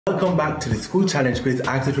Welcome back to the School Challenge Quiz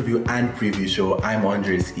Access Review and Preview Show. I'm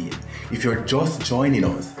Andre Ski. If you're just joining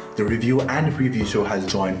us, the review and preview show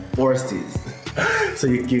has joined forces. So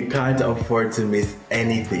you can't afford to miss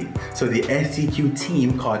anything. So the SCQ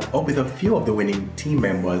team caught up with a few of the winning team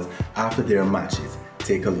members after their matches.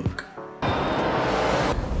 Take a look.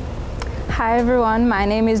 Hi everyone, my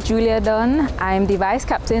name is Julia Dunn. I'm the Vice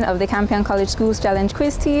Captain of the Campion College Schools Challenge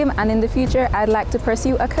Quiz Team, and in the future I'd like to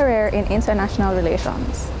pursue a career in international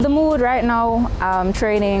relations. The mood right now,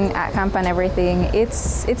 training at camp and everything,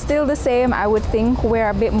 it's still the same. I would think we're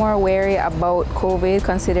a bit more wary about COVID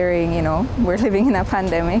considering, we're living in a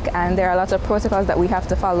pandemic and there are lots of protocols that we have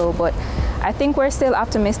to follow, but I think we're still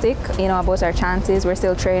optimistic, about our chances. We're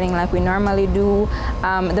still training like we normally do.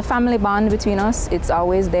 The family bond between us, it's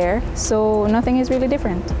always there. So nothing is really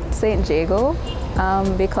different. St. Jago,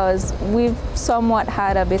 because we've somewhat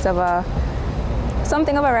had a bit of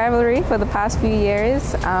something of a rivalry for the past few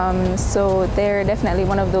years. So they're definitely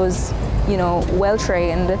one of those,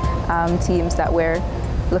 well-trained teams that we're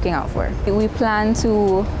looking out for. We plan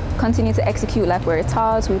to continue to execute like we're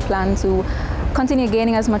taught. We plan to continue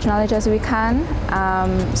gaining as much knowledge as we can,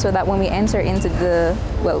 so that when we enter into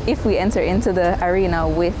if we enter into the arena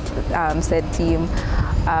with said team,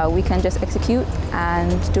 we can just execute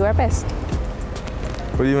and do our best.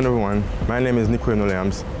 Good evening everyone, my name is Nick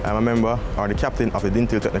Williams. I'm a member or the captain of the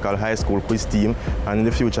Dintil Technical High School quiz team, and in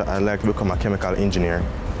the future I'd like to become a chemical engineer.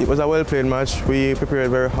 It was a well-played match. We prepared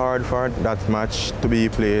very hard for that match to be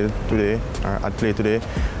played today, or had played today.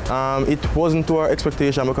 It wasn't to our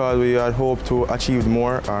expectation because we had hoped to achieve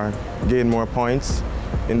more or gain more points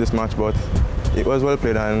in this match, but it was well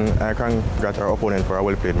played and I congratulate our opponent for a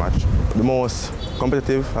well-played match. The most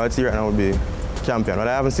competitive I'd say right now would be Campion. Well,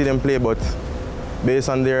 I haven't seen them play, but based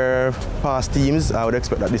on their past teams, I would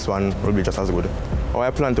expect that this one will be just as good. How I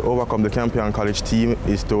plan to overcome the Campion College team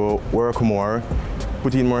is to work more,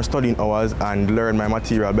 put in more studying hours and learn my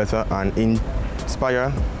material better and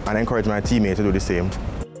inspire and encourage my teammates to do the same.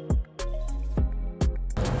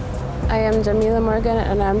 I am Jamila Morgan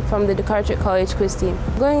and I'm from the Decartric College quiz team.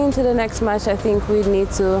 Going into the next match, I think we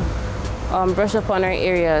need to brush up on our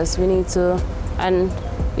areas. We need to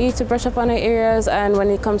brush up on our areas, and when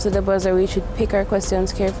it comes to the buzzer, we should pick our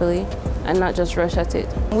questions carefully and not just rush at it.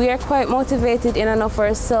 We are quite motivated in and of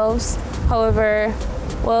ourselves. However,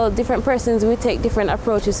 different persons, we take different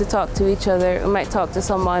approaches to talk to each other. We might talk to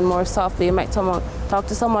someone more softly, we might talk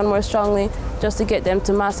to someone more strongly, just to get them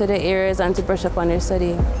to master their areas and to brush up on their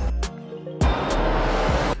studying.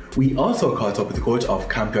 We also caught up with the coach of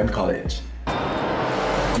Campion College.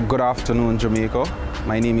 Good afternoon, Jamaica.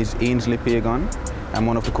 My name is Ainsley Pagan. I'm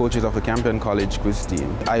one of the coaches of the Campion College quiz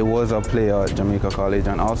team. I was a player at Jamaica College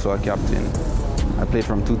and also a captain. I played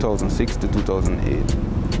from 2006 to 2008.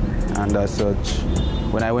 And as such,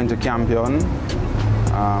 when I went to Campion,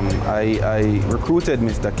 I recruited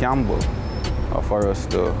Mr. Campbell for us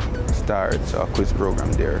to start a quiz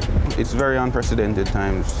program there. It's very unprecedented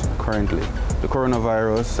times currently. The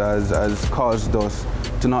coronavirus has caused us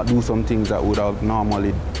to not do some things that would have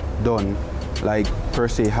normally done, like per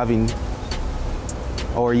se having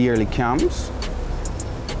our yearly camps,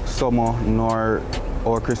 summer nor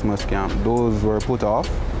our Christmas camp. Those were put off.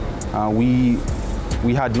 We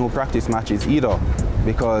had no practice matches either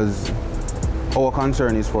because our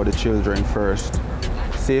concern is for the children first.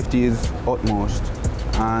 Safety is utmost,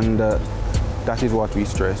 and that is what we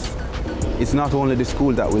stress. It's not only the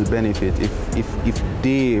school that will benefit if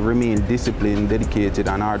they remain disciplined, dedicated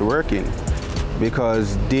and hardworking,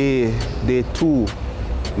 because they too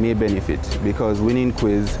may benefit, because winning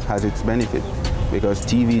quiz has its benefit, because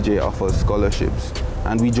TVJ offers scholarships,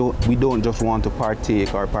 and we don't just want to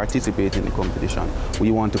partake or participate in the competition. We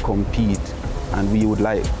want to compete, and we would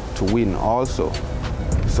like to win also.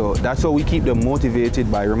 So that's how we keep them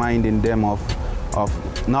motivated, by reminding them of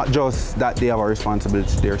not just that they have a responsibility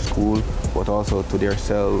to their school, but also to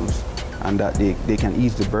themselves, and that they can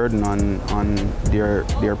ease the burden on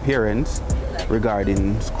their parents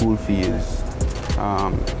regarding school fees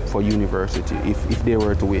for university if they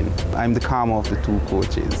were to win. I'm the calmer of the two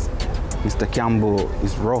coaches. Mr. Campbell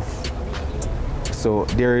is rough. So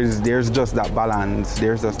there's just that balance.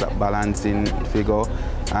 There's just that balancing figure,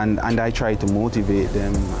 and I try to motivate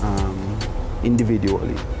them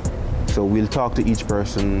individually. So we'll talk to each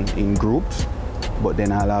person in groups, but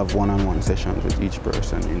then I'll have one-on-one sessions with each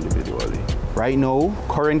person individually. Right now,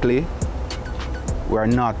 currently, we're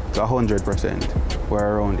not 100%.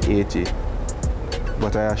 We're around 80,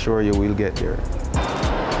 but I assure you we'll get there.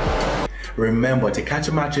 Remember to catch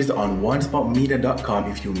your matches on onespotmedia.com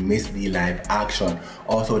if you missed the live action.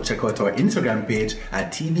 Also check out our Instagram page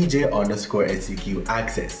at TVJ_SCQ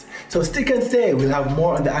Access. So stick and stay, we'll have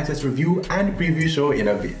more on the Access review and preview show in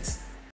a bit.